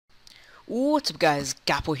What's up guys,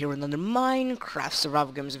 Gapo here with another Minecraft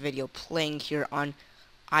survival games video playing here on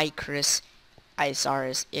Icarus,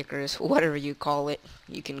 Icarus, whatever you call it,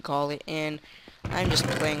 you can call it, and I'm just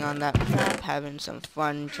playing on that map, having some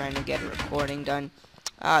fun, trying to get a recording done.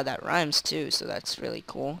 That rhymes too, so that's really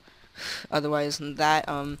cool. Otherwise than that,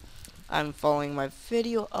 I'm following my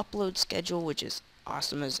video upload schedule, which is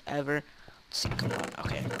awesome as ever. Let's see, come on,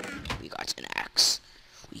 okay, we got an axe.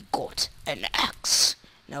 We got an axe.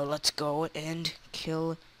 Now let's go and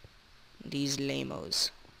kill these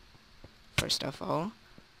lamos. First of all,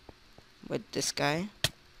 with this guy.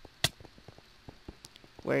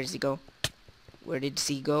 Where does he go? Where did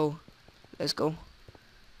he go? Let's go.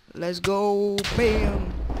 Let's go.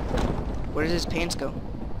 Bam. Where did his pants go?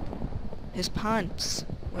 His pants.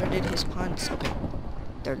 Where did his pants? Okay.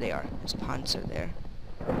 There they are. His pants are there.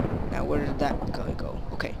 Now where did that guy go?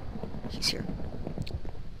 Okay. He's here.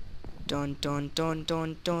 Dun dun dun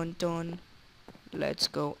dun dun dun. Let's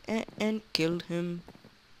go and kill him.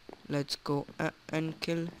 Let's go and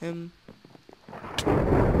kill him.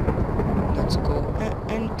 Let's go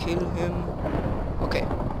and kill him. Okay.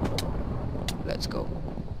 Let's go.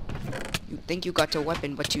 You think you got a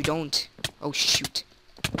weapon, but you don't. Oh shoot.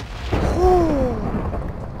 Oh,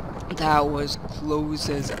 that was close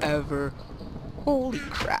as ever. Holy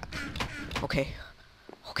crap. Okay.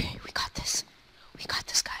 Okay, we got this. We got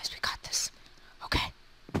this, guys. We got this. Okay.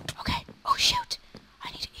 Okay. Oh, shoot.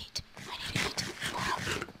 I need to eat. I need to eat. Oh, no.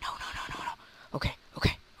 No, no, no, no, no. Okay.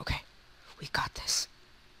 Okay. Okay. We got this.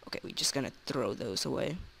 Okay, we're just gonna throw those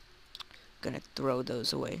away. Gonna throw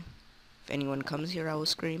those away. If anyone comes here, I will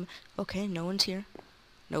scream. Okay, no one's here.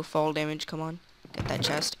 No fall damage. Come on. Get that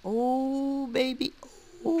chest. Oh, baby.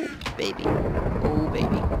 Oh, baby. Oh,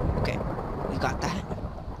 baby. Okay. We got that.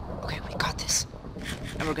 Okay, we got this.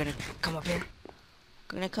 And we're gonna come up here.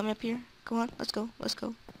 Gonna come up here. Come on, let's go, let's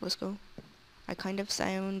go, let's go. I kind of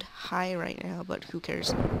sound high right now, but who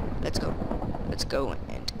cares? Let's go. Let's go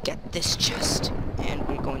and get this chest. And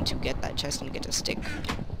we're going to get that chest and get a stick.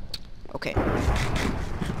 Okay.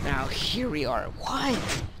 Now, here we are. Why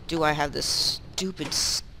do I have this stupid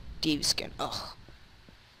Steve skin? Ugh.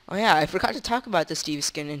 Oh yeah, I forgot to talk about the Steve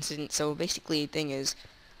skin incident. So basically, the thing is,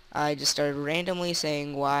 I just started randomly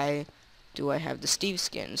saying why do I have the Steve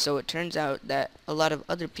skin. So it turns out that a lot of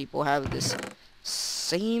other people have this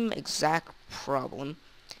same exact problem,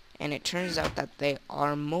 and it turns out that they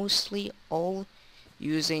are mostly all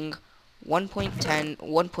using 1.10,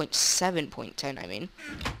 1.7.10 I mean,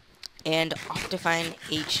 and Optifine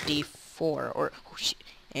HD4 or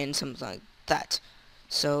and something like that.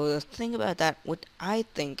 So the thing about that, what I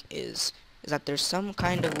think is that there's some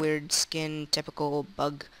kind of weird skin typical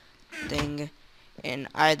bug thing in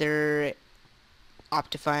either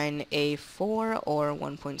Optifine A4 or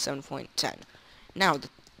 1.7.10. Now, the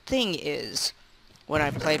thing is, when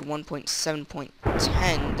I played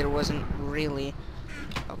 1.7.10, there wasn't really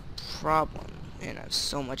a problem. And I have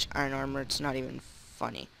so much iron armor, it's not even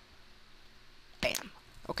funny. Bam.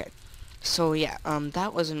 Okay. So, yeah,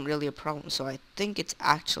 that wasn't really a problem. So I think it's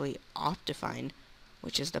actually Optifine,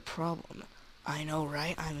 which is the problem. I know,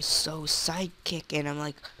 right? I'm so sidekick, and I'm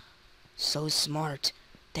like, so smart.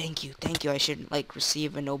 Thank you, thank you. I should, like,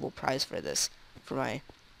 receive a Nobel Prize for this, for my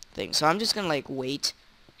thing. So I'm just gonna, like, wait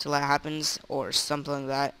till that happens, or something like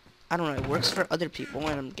that. I don't know, it works for other people,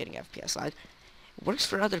 and I'm getting FPS lag. It works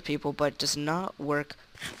for other people, but does not work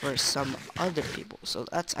for some other people. So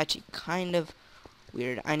that's actually kind of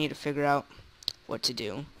weird. I need to figure out what to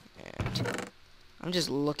do. And I'm just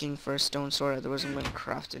looking for a stone sword, otherwise I'm gonna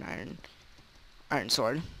craft an iron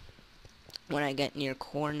sword when I get near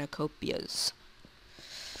cornucopias.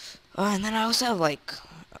 And then I also have, like,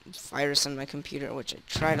 a virus on my computer, which I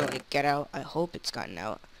try to, like, get out. I hope it's gotten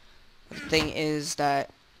out. The thing is that,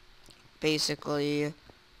 basically,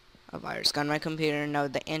 a virus got on my computer. Now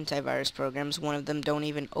the antivirus programs, one of them don't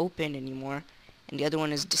even open anymore, and the other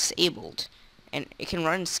one is disabled. And it can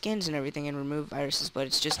run skins and everything and remove viruses, but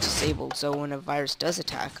it's just disabled, so when a virus does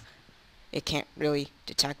attack, it can't really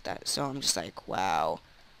detect that. So I'm just like, wow.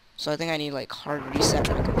 So I think I need, like, hard reset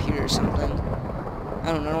my computer or something.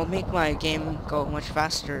 I don't know, it'll make my game go much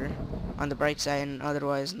faster on the bright side, and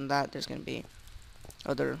otherwise than that, there's gonna be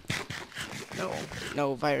other,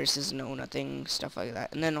 no viruses, no nothing, stuff like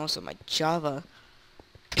that. And then also my Java,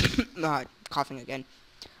 coughing again,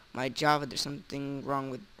 my Java, there's something wrong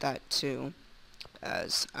with that too,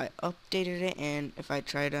 as I updated it, and if I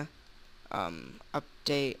try to,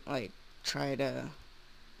 update, like,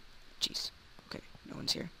 jeez, okay, no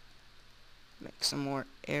one's here, make some more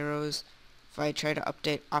arrows. If I try to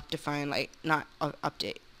update Optifine, like, not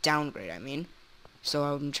update, downgrade, I mean, So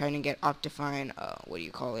I'm trying to get Optifine, what do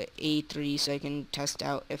you call it, A3, so I can test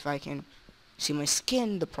out if I can see my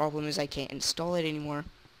skin. The problem is I can't install it anymore.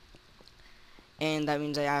 And that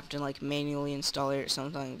means I have to like manually install it or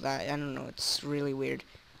something like that. I don't know, it's really weird.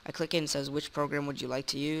 I click it and it says which program would you like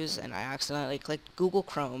to use, and I accidentally clicked Google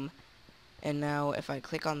Chrome. And now if I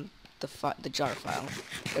click on the jar file,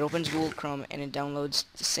 it opens Google Chrome and it downloads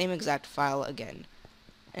the same exact file again.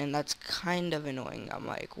 And that's kind of annoying. I'm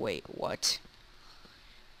like, wait, what?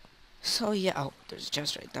 So yeah, oh, there's a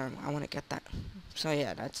chest right there. I want to get that. So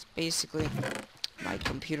yeah, that's basically my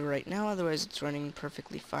computer right now. Otherwise, it's running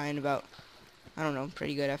perfectly fine. About, I don't know,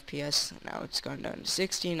 pretty good FPS. Now it's gone down to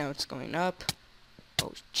 60. Now it's going up.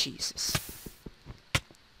 Oh, Jesus.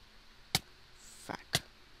 Fuck.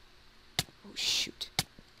 Oh, shoot.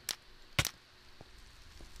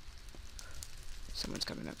 Someone's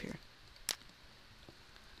coming up here.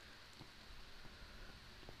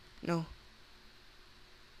 No.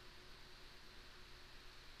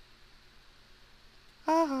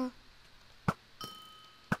 Haha.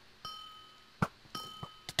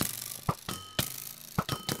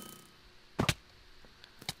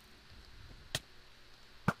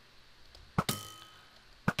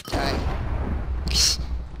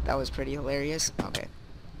 That was pretty hilarious. Okay.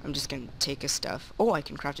 I'm just gonna take his stuff. Oh, I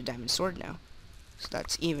can craft a diamond sword now. So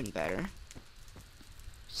that's even better.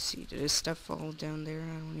 Let's see, did his stuff fall down there?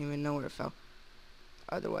 I don't even know where it fell.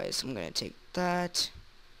 Otherwise, I'm gonna take that.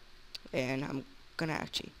 And I'm gonna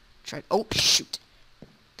actually try. Oh, shoot.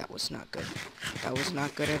 That was not good. That was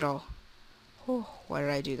not good at all. Oh, why did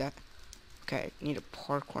I do that? Okay, I need to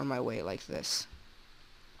parkour my way like this.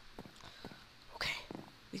 Okay,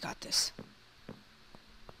 we got this.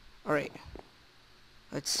 Alright.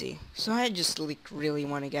 Let's see. So I just like really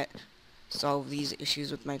want to solve these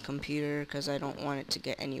issues with my computer, because I don't want it to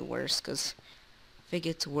get any worse, because if it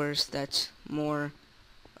gets worse, that's more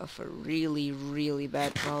of a really, really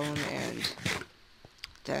bad problem, and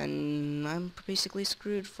then I'm basically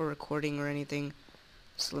screwed for recording or anything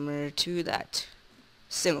similar to that.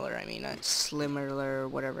 Similar, I mean, not slimmer,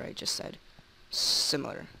 whatever I just said.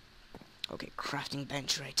 Similar. Okay, crafting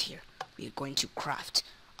bench right here. We are going to craft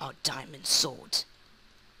our diamond sword.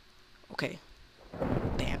 Okay.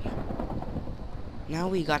 Bam. Now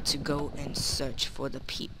we got to go and search for the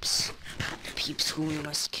peeps. The peeps who we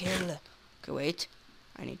must kill. Okay, wait.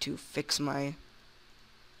 I need to fix my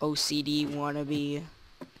OCD wannabe,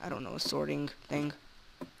 I don't know, sorting thing.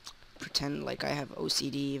 Pretend like I have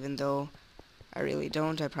OCD even though I really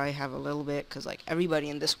don't. I probably have a little bit, because like everybody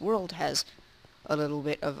in this world has a little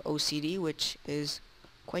bit of OCD, which is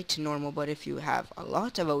quite normal. But if you have a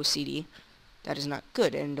lot of OCD, that is not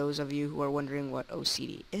good. And those of you who are wondering what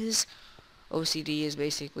OCD is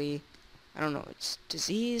basically, I don't know, it's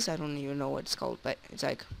disease, I don't even know what it's called, but it's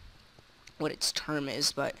like what its term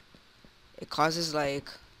is, but it causes like,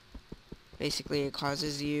 basically it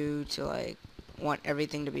causes you to like want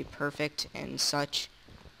everything to be perfect and such.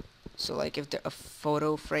 So like if a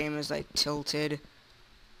photo frame is like tilted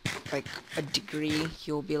like a degree,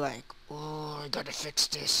 you'll be like, oh, I gotta fix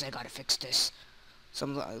this,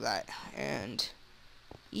 something like that. And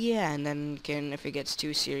yeah, and then if it gets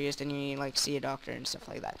too serious, then you need like see a doctor and stuff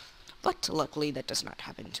like that. But luckily that does not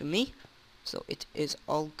happen to me, so it is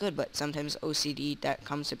all good. But sometimes OCD that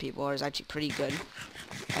comes to people is actually pretty good,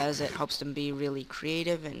 as it helps them be really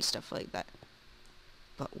creative and stuff like that.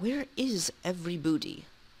 But where is every booty?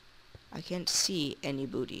 I can't see any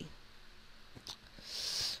booty.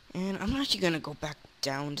 And I'm actually gonna go back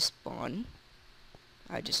down to spawn.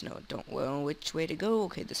 I just don't know which way to go.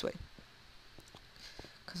 Okay, this way.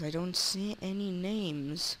 Because I don't see any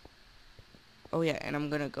names. Oh yeah, and I'm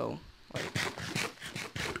gonna go like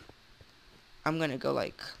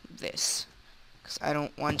this. Because I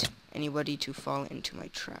don't want anybody to fall into my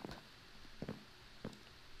trap.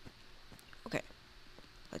 Okay.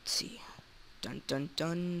 Let's see. Dun dun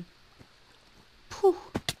dun. Pooh.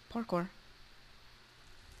 Parkour.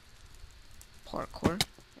 Parkour.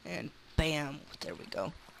 And bam. There we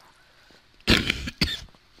go.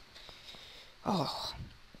 Oh.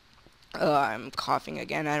 I'm coughing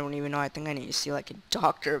again. I don't even know. I think I need to see like a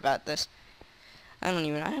doctor about this.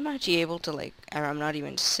 I'm actually able to like, I'm not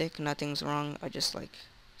even sick. Nothing's wrong. I just like,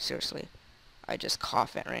 seriously, I just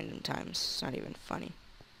cough at random times. It's not even funny.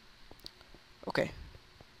 Okay.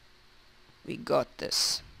 We got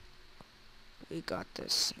this. We got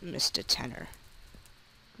this. Mr. Tenor.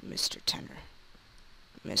 Mr. Tenor.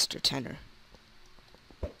 Mr. Tenor.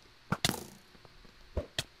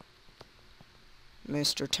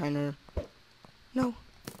 Mr. Tenor. No.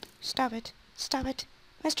 Stop it. Stop it.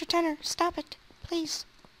 Mr. Tenor, stop it. Please.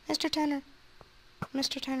 Mr. Tenor.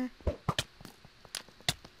 Mr. Tenor.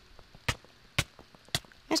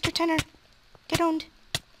 Mr. Tenor, get owned.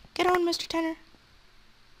 Get owned, Mr. Tenor.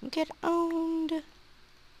 Get owned.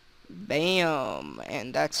 Bam!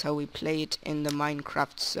 And that's how we play it in the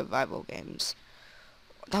Minecraft survival games.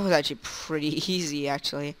 That was actually pretty easy,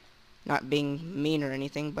 actually. Not being mean or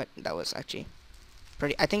anything, but that was actually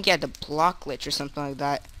pretty... I think you had the block glitch or something like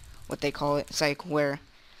that, what they call it. It's like where...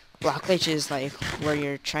 Block glitch is like where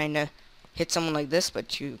you're trying to hit someone like this,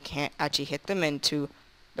 but you can't actually hit them, and to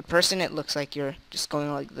the person it looks like you're just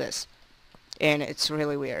going like this. And it's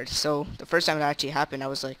really weird. So the first time it actually happened, I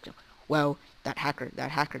was like, well, that hacker,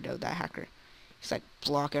 though, that hacker. He's like,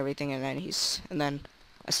 block everything, and then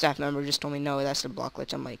a staff member just told me, no, that's the block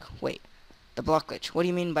glitch. I'm like, wait, the block glitch? What do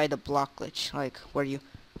you mean by the block glitch? Like, where you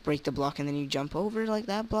break the block and then you jump over, like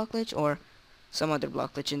that block glitch? Or some other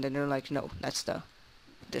block glitch? And then they're like, no, that's the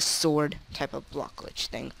sword type of block glitch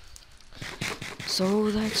thing. So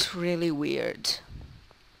that's really weird.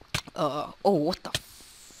 Oh, what the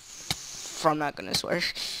I'm not gonna swear.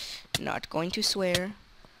 Not going to swear.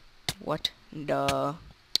 What the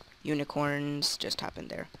unicorns just happened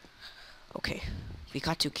there? Okay, we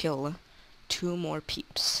got to kill 2 more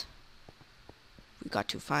peeps. We got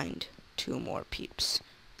to find 2 more peeps.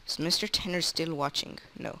 Is Mr. Tenor still watching?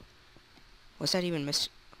 No. Was that even Mr...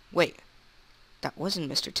 Wait. That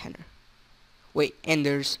wasn't Mr. Tenor. Wait, and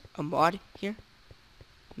there's a mod here?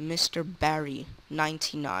 Mr. Barry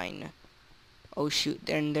 99. Oh shoot,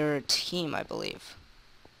 they're a team, I believe.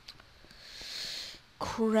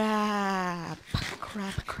 Crap.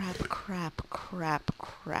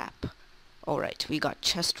 Alright, we got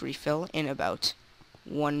chest refill in about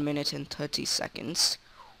 1 minute and 30 seconds.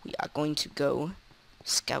 We are going to go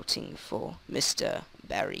scouting for Mr.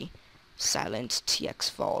 Barry, Silent TX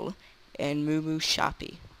Fall, and Moo Moo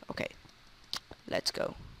Shoppy. Okay, let's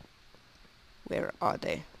go. Where are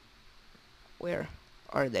they? Where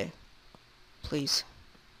are they? Please.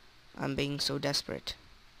 I'm being so desperate.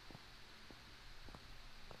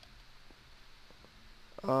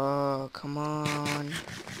 Oh, come on.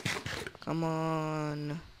 Come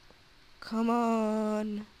on. Come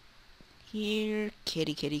on. Here,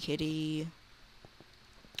 kitty, kitty, kitty.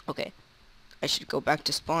 Okay. I should go back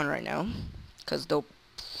to spawn right now, because they'll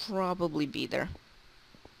probably be there.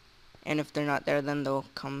 And if they're not there, then they'll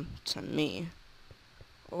come to me.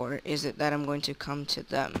 Or is it that I'm going to come to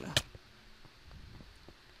them?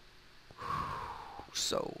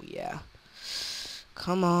 So, yeah.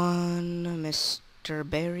 Come on, Mr.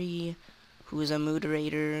 Barry, who's a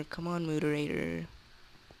moderator. Come on, moderator.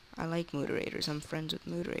 I like moderators. I'm friends with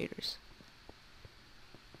moderators.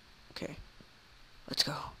 Okay. Let's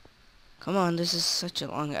go. Come on, this is such a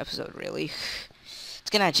long episode, really. It's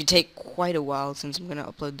gonna actually take quite a while since I'm gonna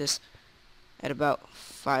upload this at about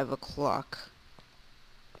 5 o'clock.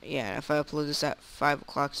 Yeah, if I upload this at 5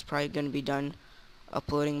 o'clock, it's probably gonna be done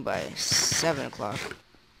uploading by 7 o'clock.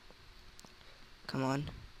 Come on.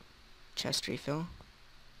 Chest refill.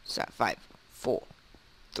 It's at 5, 4,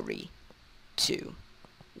 3, 2,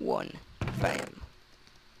 1. Bam.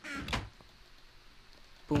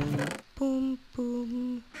 Boom, boom,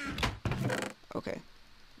 boom. Okay.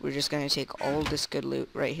 We're just gonna take all this good loot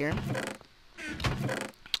right here.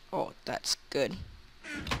 Oh, that's good.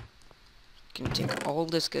 Gonna take all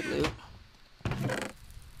this good loot.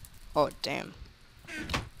 Oh, damn.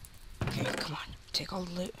 Okay, come on. Take all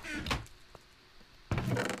the loot.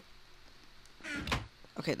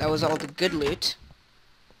 Okay, that was all the good loot.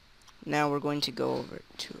 Now we're going to go over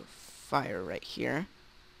to a fire right here.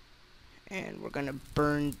 And we're gonna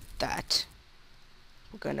burn that.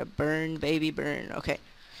 We're gonna burn, baby, burn. Okay.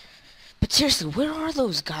 But seriously, where are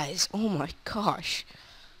those guys? Oh my gosh.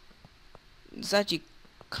 It's actually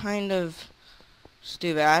kind of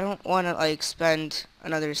stupid. I don't want to, like, spend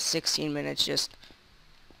another 16 minutes just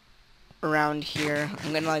around here.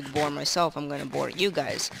 I'm gonna, like, bore myself. I'm gonna bore you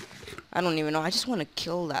guys. I don't even know. I just want to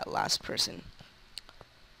kill that last person.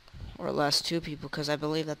 Or last 2 people, because I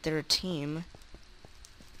believe that they're a team.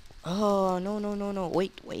 Oh, no, no, no, no.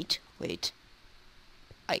 Wait, wait, wait.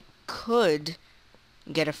 I could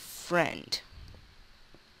get a friend.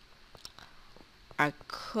 I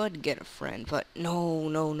could get a friend, but no,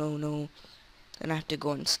 no, no, no. Then I have to go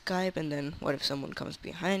on Skype, and then what if someone comes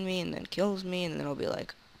behind me and then kills me, and then I'll be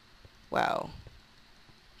like, wow.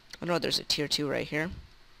 I know there's a tier 2 right here.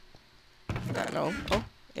 No. Oh,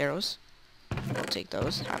 arrows. I'll take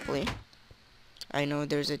those, happily. I know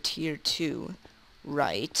there's a tier 2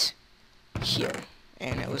 right here.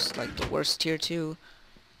 And it was like the worst tier 2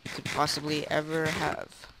 you could possibly ever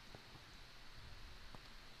have.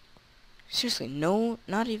 Seriously, no,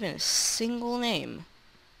 not even a single name.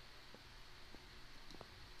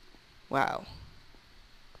 Wow.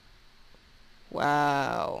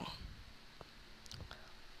 Wow.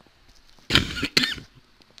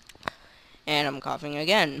 And I'm coughing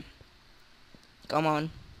again. Come on.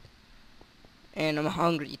 And I'm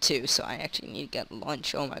hungry too, so I actually need to get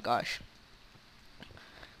lunch. Oh my gosh.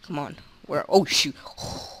 Come on. Where? Oh shoot.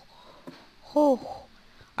 Oh.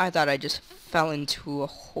 I thought I just fell into a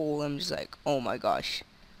hole. I'm just like, oh my gosh.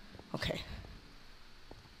 Okay.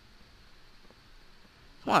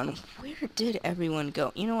 Come on. Where did everyone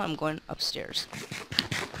go? You know what? I'm going upstairs.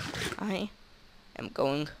 I am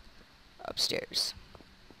going upstairs.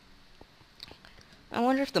 I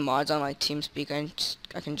wonder if the mods on like TeamSpeak,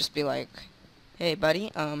 I can just be like, hey buddy,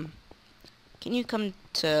 can you come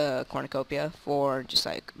to Cornucopia for just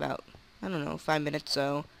like about, I don't know, 5 minutes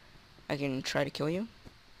so I can try to kill you?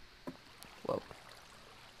 Whoa.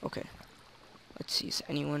 Okay. Let's see, is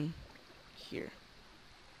anyone here?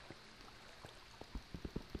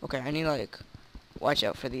 Okay, I need to like watch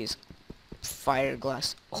out for these fire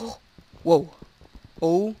glass. Oh! Whoa!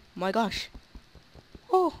 Oh my gosh!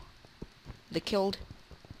 Oh! They killed.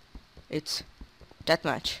 It's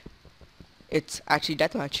deathmatch. It's actually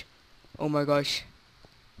deathmatch. Oh my gosh.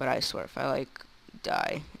 But I swear, if I like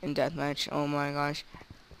die in deathmatch, oh my gosh,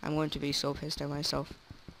 I'm going to be so pissed at myself.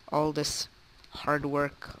 All this hard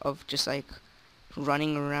work of just like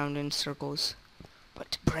running around in circles.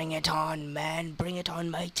 But bring it on, man. Bring it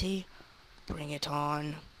on, matey. Bring it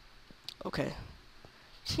on. Okay.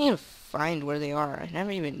 Just need to find where they are. I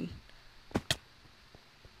never even...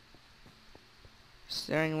 Is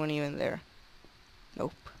there anyone even there?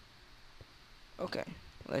 Nope. Okay,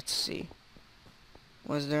 let's see.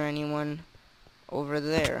 Was there anyone over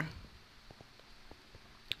there?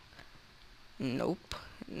 Nope.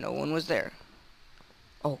 No one was there.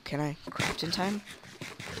 Oh, can I craft in time?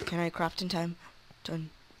 Can I craft in time?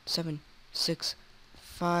 10, 7, 6,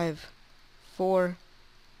 5, 4,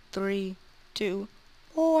 3, 2.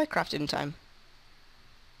 Oh, I crafted in time.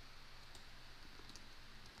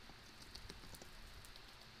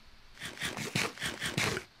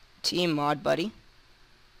 Team mod, buddy.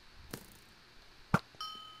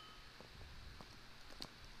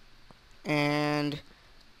 And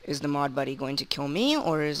is the mod buddy going to kill me,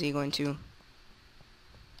 or is he going to...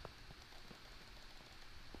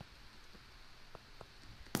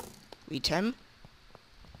 Tem?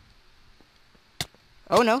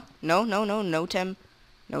 Oh no, no Tem.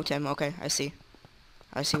 No Tem, okay, I see.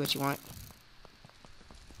 I see what you want.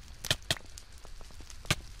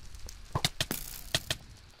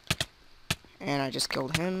 And I just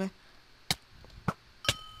killed him.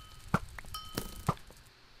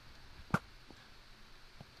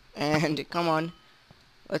 And come on,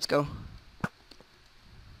 let's go.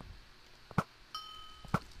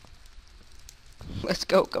 Let's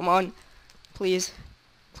go, come on. Please,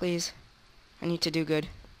 please. I need to do good.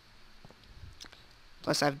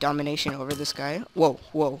 Plus I have domination over this guy. Whoa,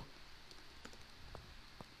 whoa.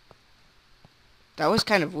 That was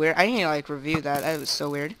kind of weird. I didn't like review that. That was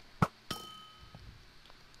so weird.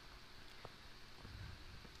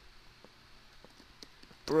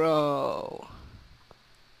 Bro.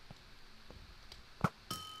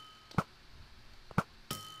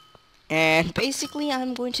 And basically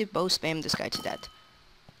I'm going to bow spam this guy to death.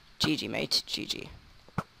 GG, mate. GG.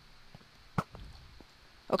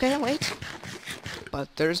 Okay, wait.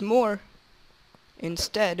 But there's more.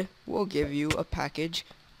 Instead, we'll give you a package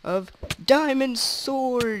of diamond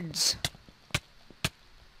swords.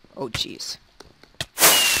 Oh, jeez.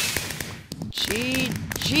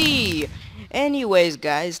 GG. Anyways,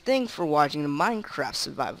 guys, thanks for watching the Minecraft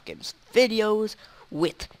Survival Games videos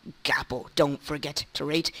with Gapple. Don't forget to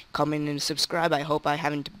rate, comment, and subscribe. I hope I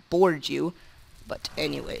haven't bored you. But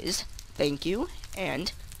anyways, thank you,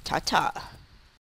 and ta-ta.